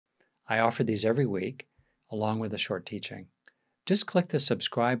I offer these every week, along with a short teaching. Just click the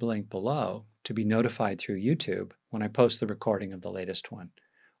subscribe link below to be notified through YouTube when I post the recording of the latest one.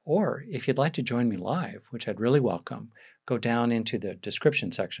 Or if you'd like to join me live, which I'd really welcome, go down into the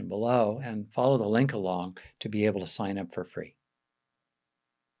description section below and follow the link along to be able to sign up for free.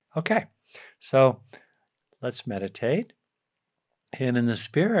 Okay, so let's meditate. And in the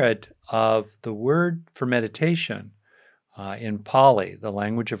spirit of the word for meditation in Pali, the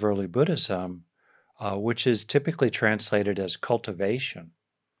language of early Buddhism, which is typically translated as cultivation,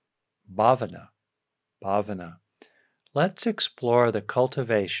 bhavana, let's explore the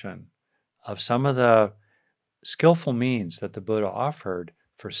cultivation of some of the skillful means that the Buddha offered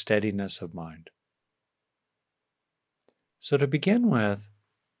for steadiness of mind. So to begin with,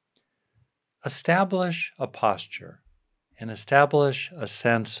 establish a posture and establish a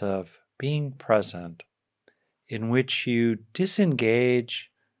sense of being present in which you disengage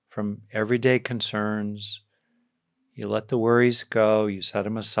from everyday concerns. You let the worries go, you set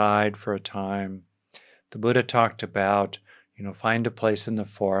them aside for a time. The Buddha talked about, find a place in the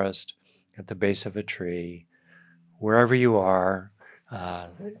forest, at the base of a tree, wherever you are,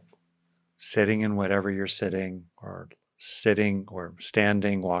 sitting in whatever you're sitting or standing,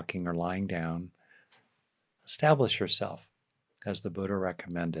 walking, or lying down. Establish yourself as the Buddha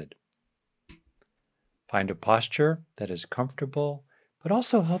recommended. Find a posture that is comfortable, but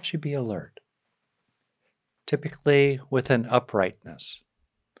also helps you be alert. Typically with an uprightness,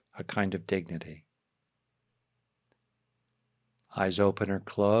 a kind of dignity. Eyes open or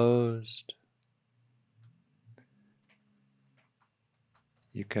closed.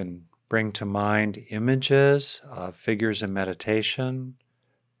 You can bring to mind images of figures in meditation,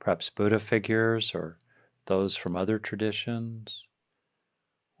 perhaps Buddha figures or those from other traditions,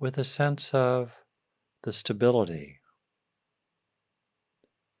 with a sense of the stability,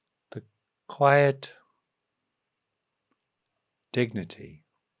 the quiet dignity,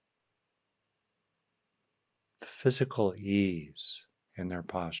 the physical ease in their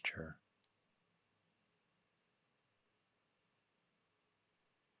posture.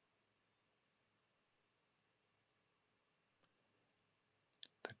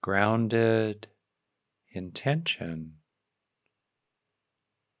 The grounded intention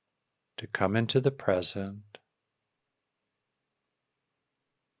to come into the present,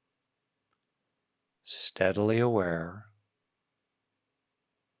 steadily aware,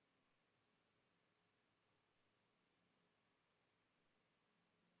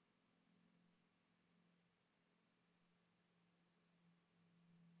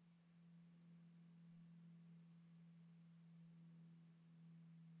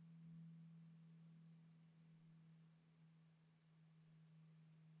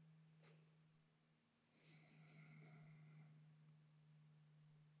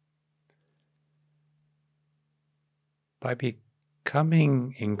 by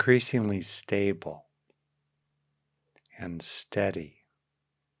becoming increasingly stable and steady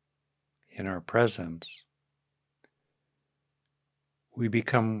in our presence, we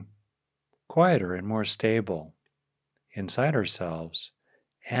become quieter and more stable inside ourselves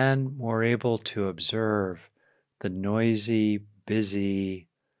and more able to observe the noisy, busy,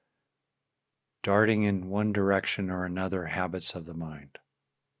 darting in one direction or another habits of the mind.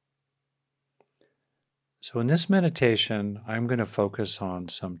 So in this meditation, I'm going to focus on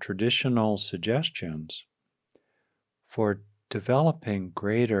some traditional suggestions for developing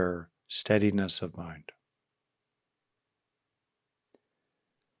greater steadiness of mind.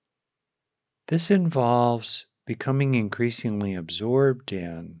 This involves becoming increasingly absorbed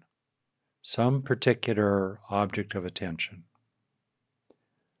in some particular object of attention.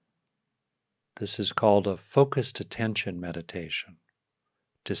 This is called a focused attention meditation,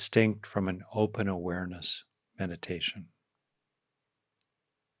 distinct from an open awareness meditation.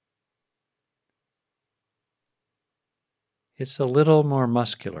 It's a little more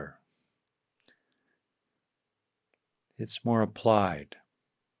muscular. It's more applied.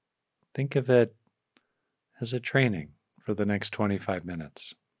 Think of it as a training for the next 25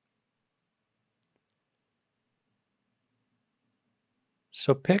 minutes.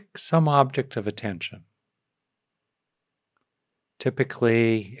 So pick some object of attention.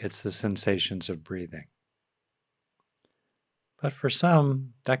 Typically, it's the sensations of breathing. But for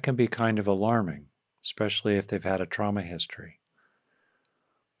some, that can be kind of alarming, especially if they've had a trauma history.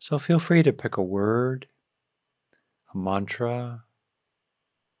 So feel free to pick a word, a mantra,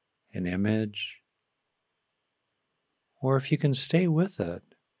 an image, or if you can stay with it,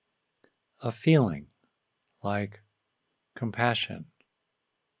 a feeling like compassion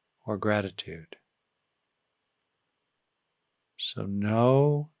or gratitude. So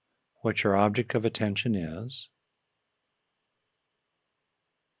know what your object of attention is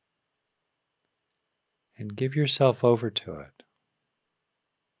and give yourself over to it.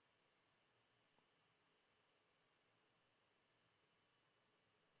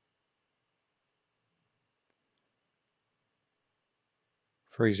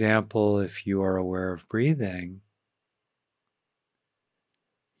 For example, if you are aware of breathing,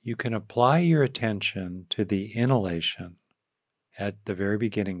 you can apply your attention to the inhalation at the very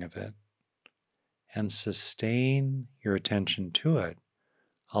beginning of it and sustain your attention to it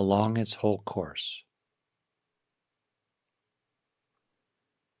along its whole course.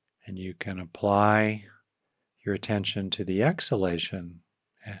 And you can apply your attention to the exhalation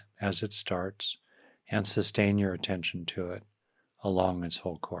as it starts and sustain your attention to it along its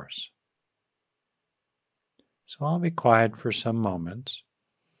whole course. So I'll be quiet for some moments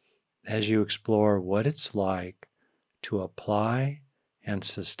as you explore what it's like to apply and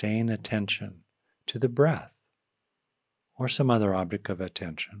sustain attention to the breath or some other object of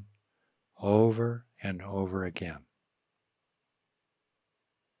attention over and over again.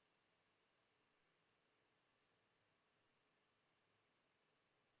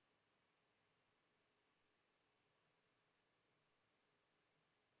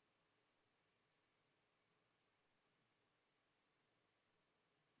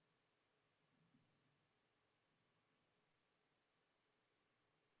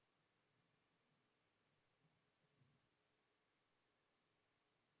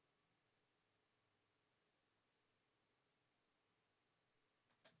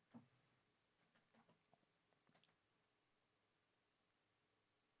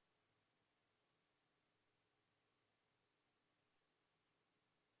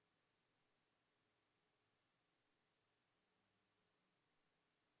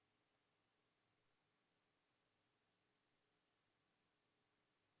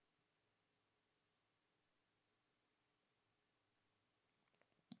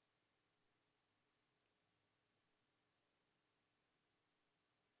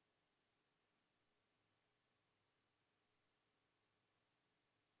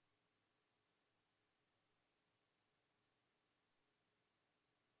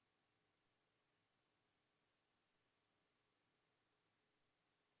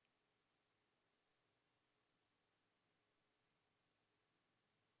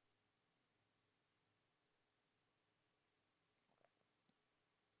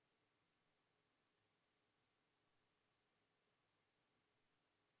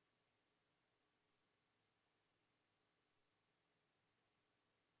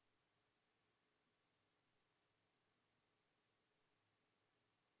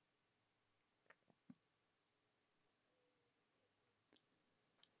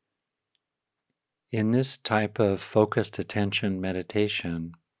 In this type of focused attention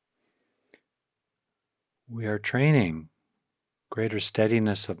meditation, we are training greater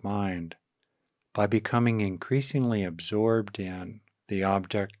steadiness of mind by becoming increasingly absorbed in the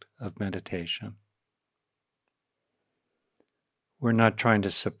object of meditation. We're not trying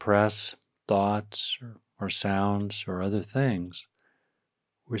to suppress thoughts or sounds or other things.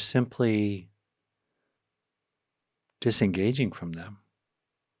 We're simply disengaging from them.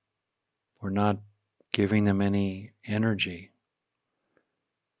 We're not giving them any energy.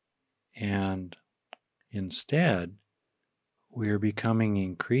 And instead, we are becoming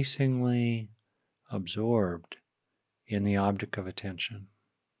increasingly absorbed in the object of attention.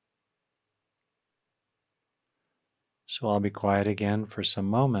 So I'll be quiet again for some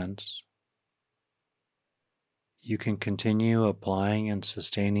moments. You can continue applying and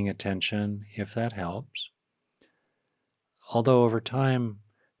sustaining attention if that helps. Although over time,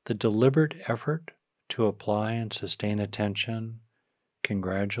 the deliberate effort to apply and sustain attention can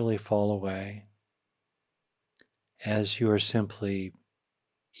gradually fall away as you are simply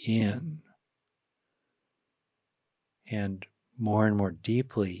in and more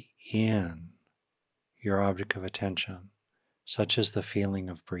deeply in your object of attention, such as the feeling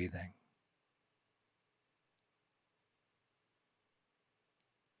of breathing.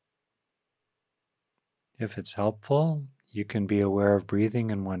 If it's helpful, you can be aware of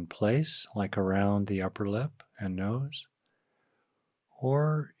breathing in one place, like around the upper lip and nose,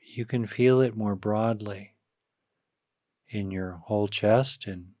 or you can feel it more broadly in your whole chest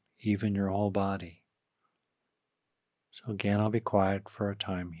and even your whole body. So again, I'll be quiet for a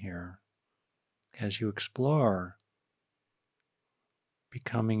time here as you explore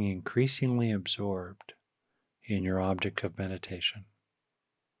becoming increasingly absorbed in your object of meditation.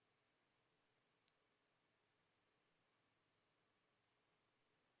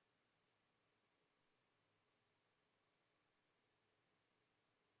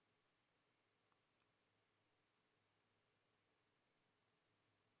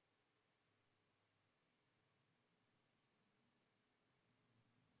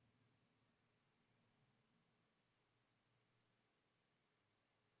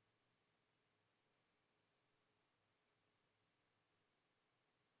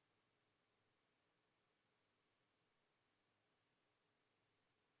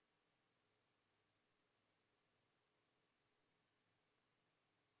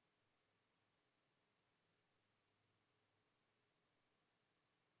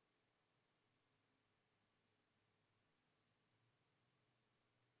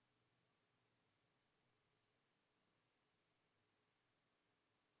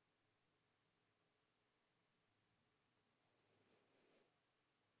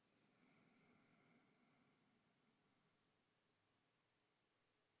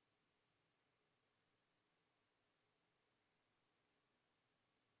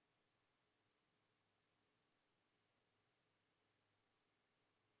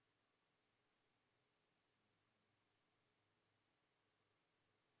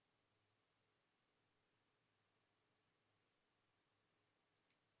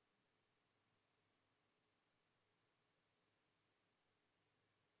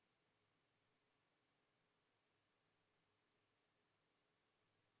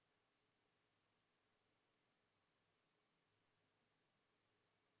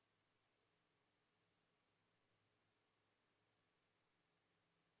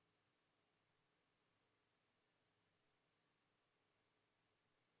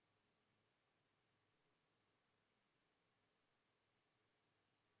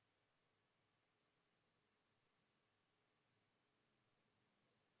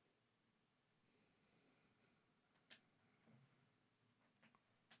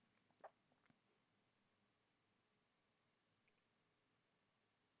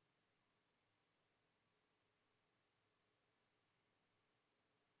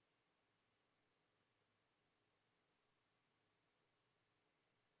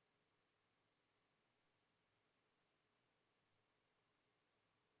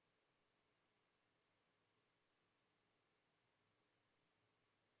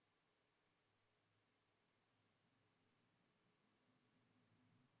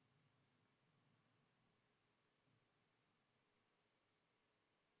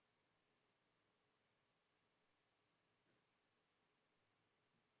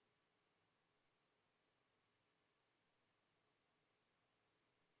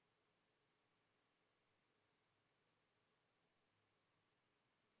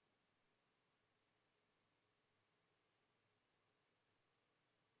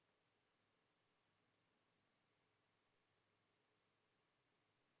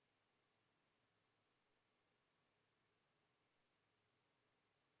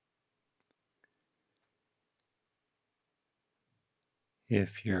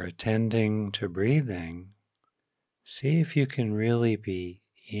 If you're attending to breathing, see if you can really be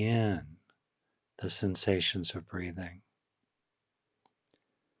in the sensations of breathing,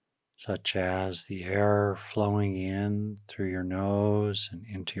 such as the air flowing in through your nose and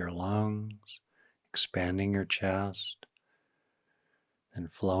into your lungs, expanding your chest, then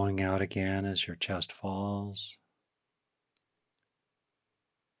flowing out again as your chest falls,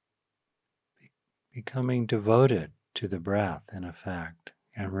 becoming devoted to the breath in effect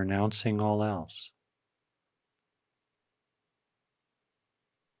and renouncing all else.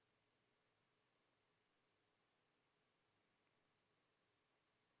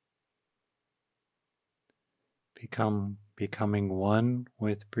 Becoming one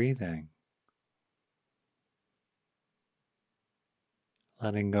with breathing,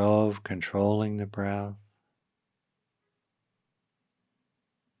 letting go of controlling the breath,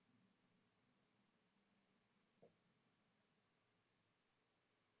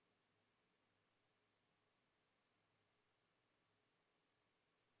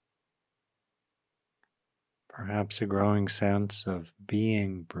 perhaps a growing sense of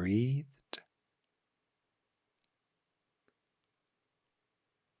being breathed.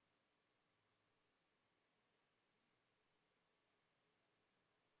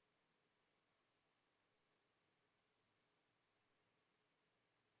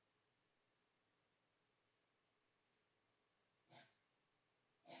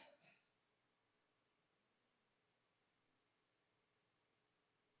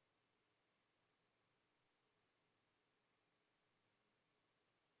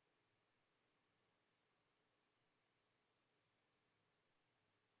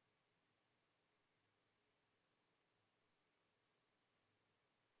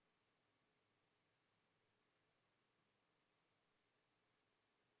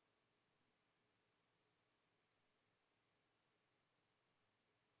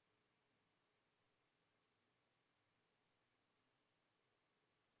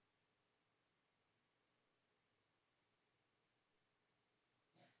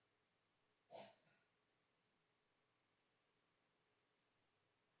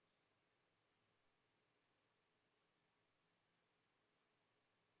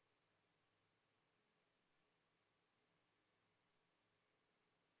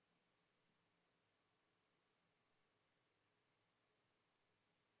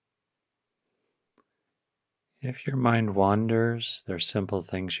 If your mind wanders, there are simple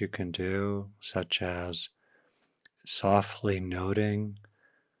things you can do, such as softly noting,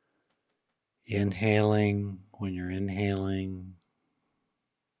 inhaling when you're inhaling,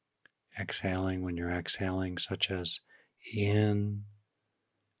 exhaling when you're exhaling, such as in,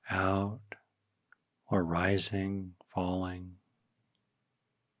 out, or rising, falling.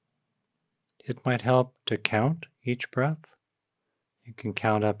 It might help to count each breath. You can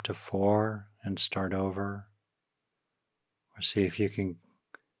count up to 4 and start over, or see if you can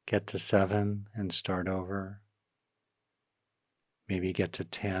get to 7 and start over. Maybe get to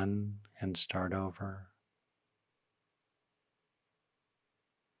 10 and start over.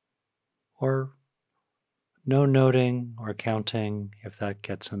 Or no noting or counting if that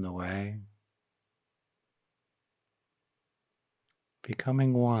gets in the way.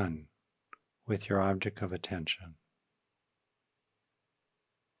 Becoming one with your object of attention.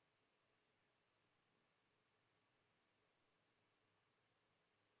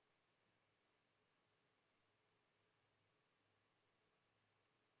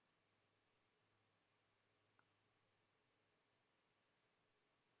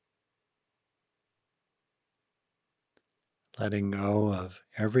 Letting go of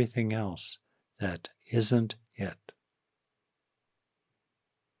everything else that isn't it.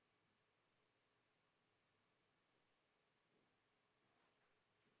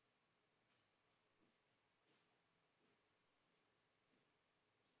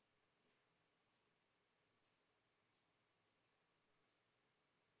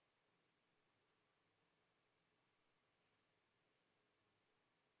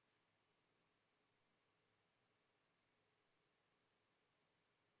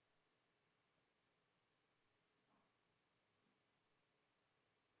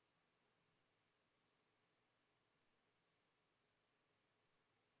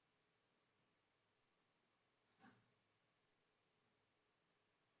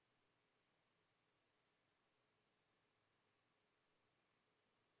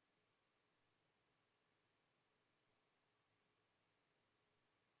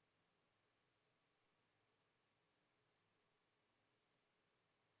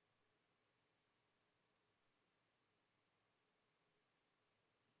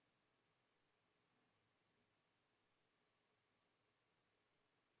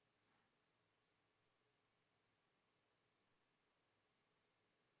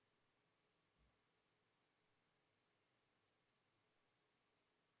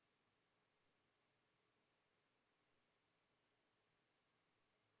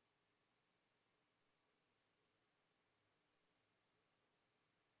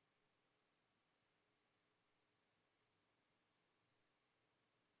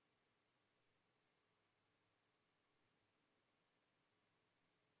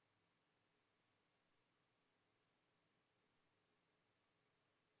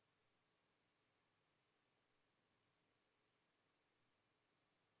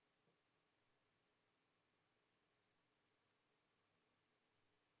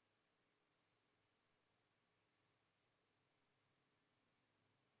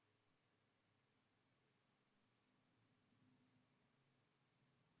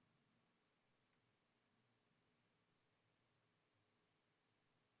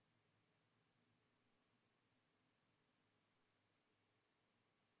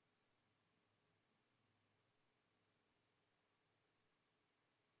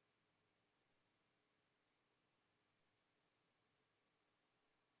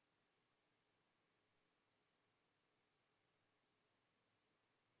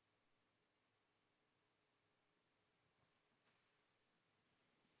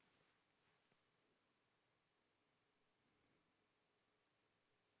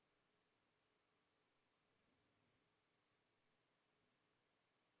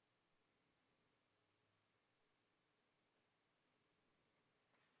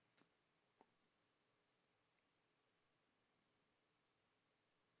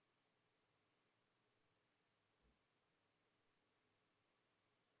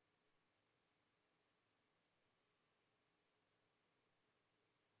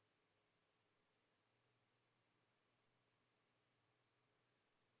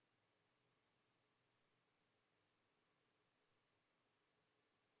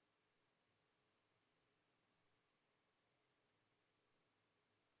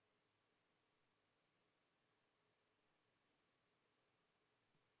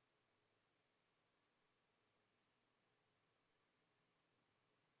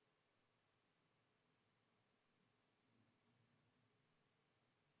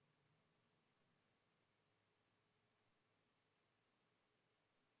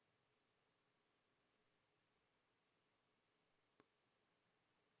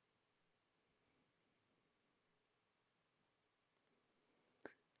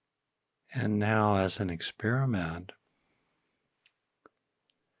 And now, as an experiment,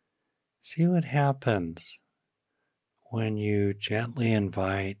 see what happens when you gently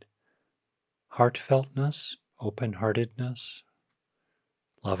invite heartfeltness, open-heartedness,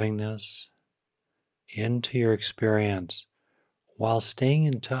 lovingness into your experience while staying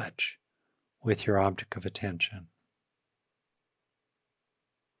in touch with your object of attention.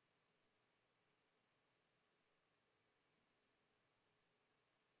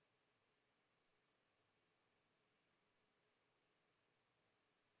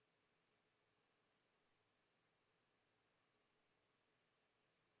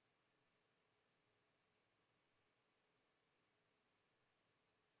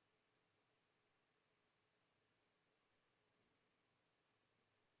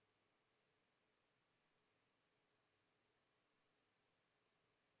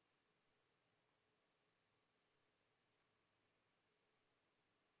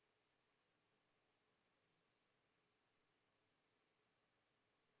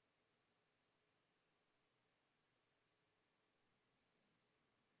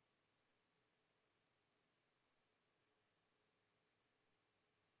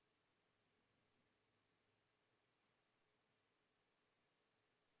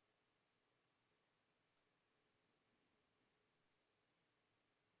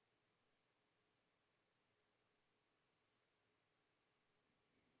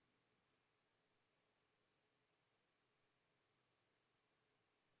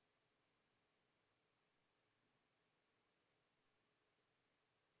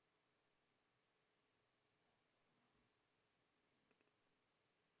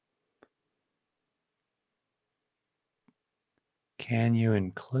 Can you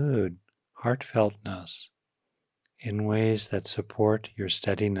include heartfeltness in ways that support your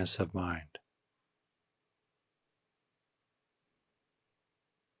steadiness of mind?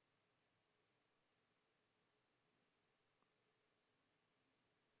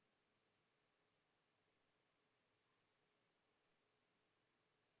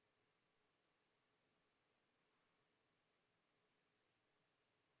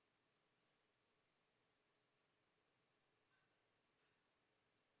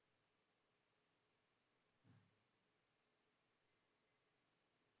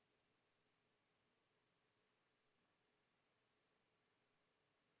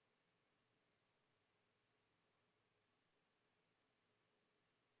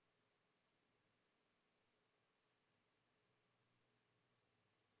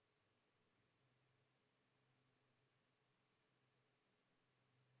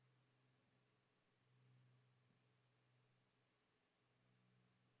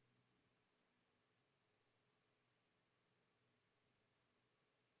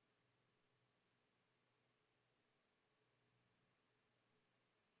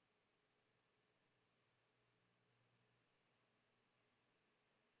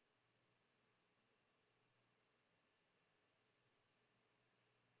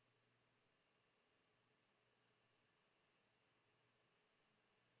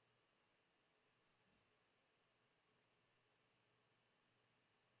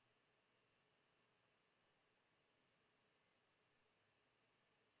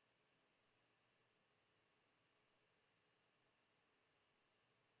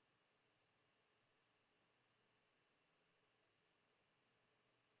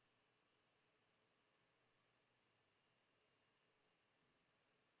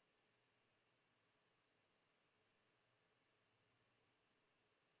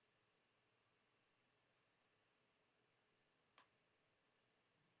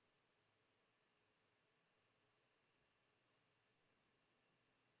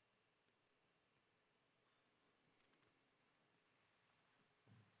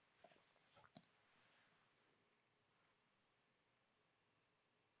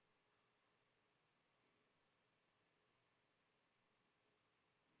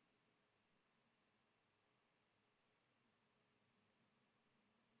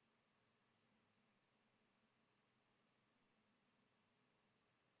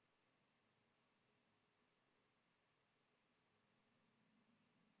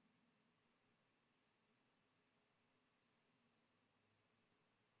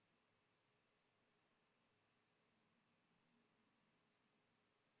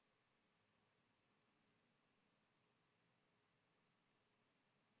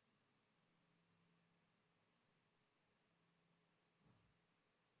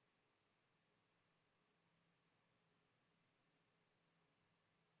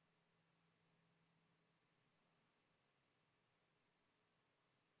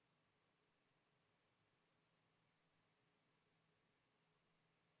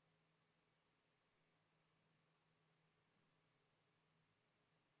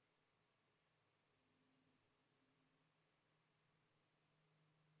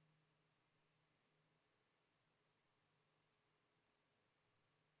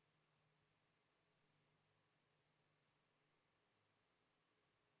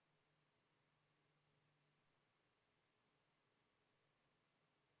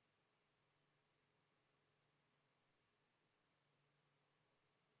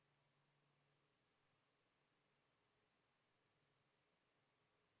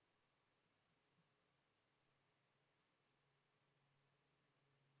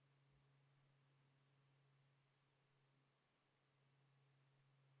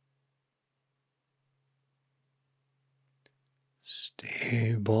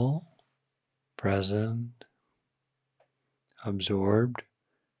 stable, present, absorbed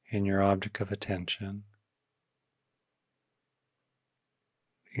in your object of attention,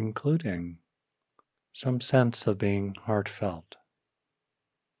 including some sense of being heartfelt.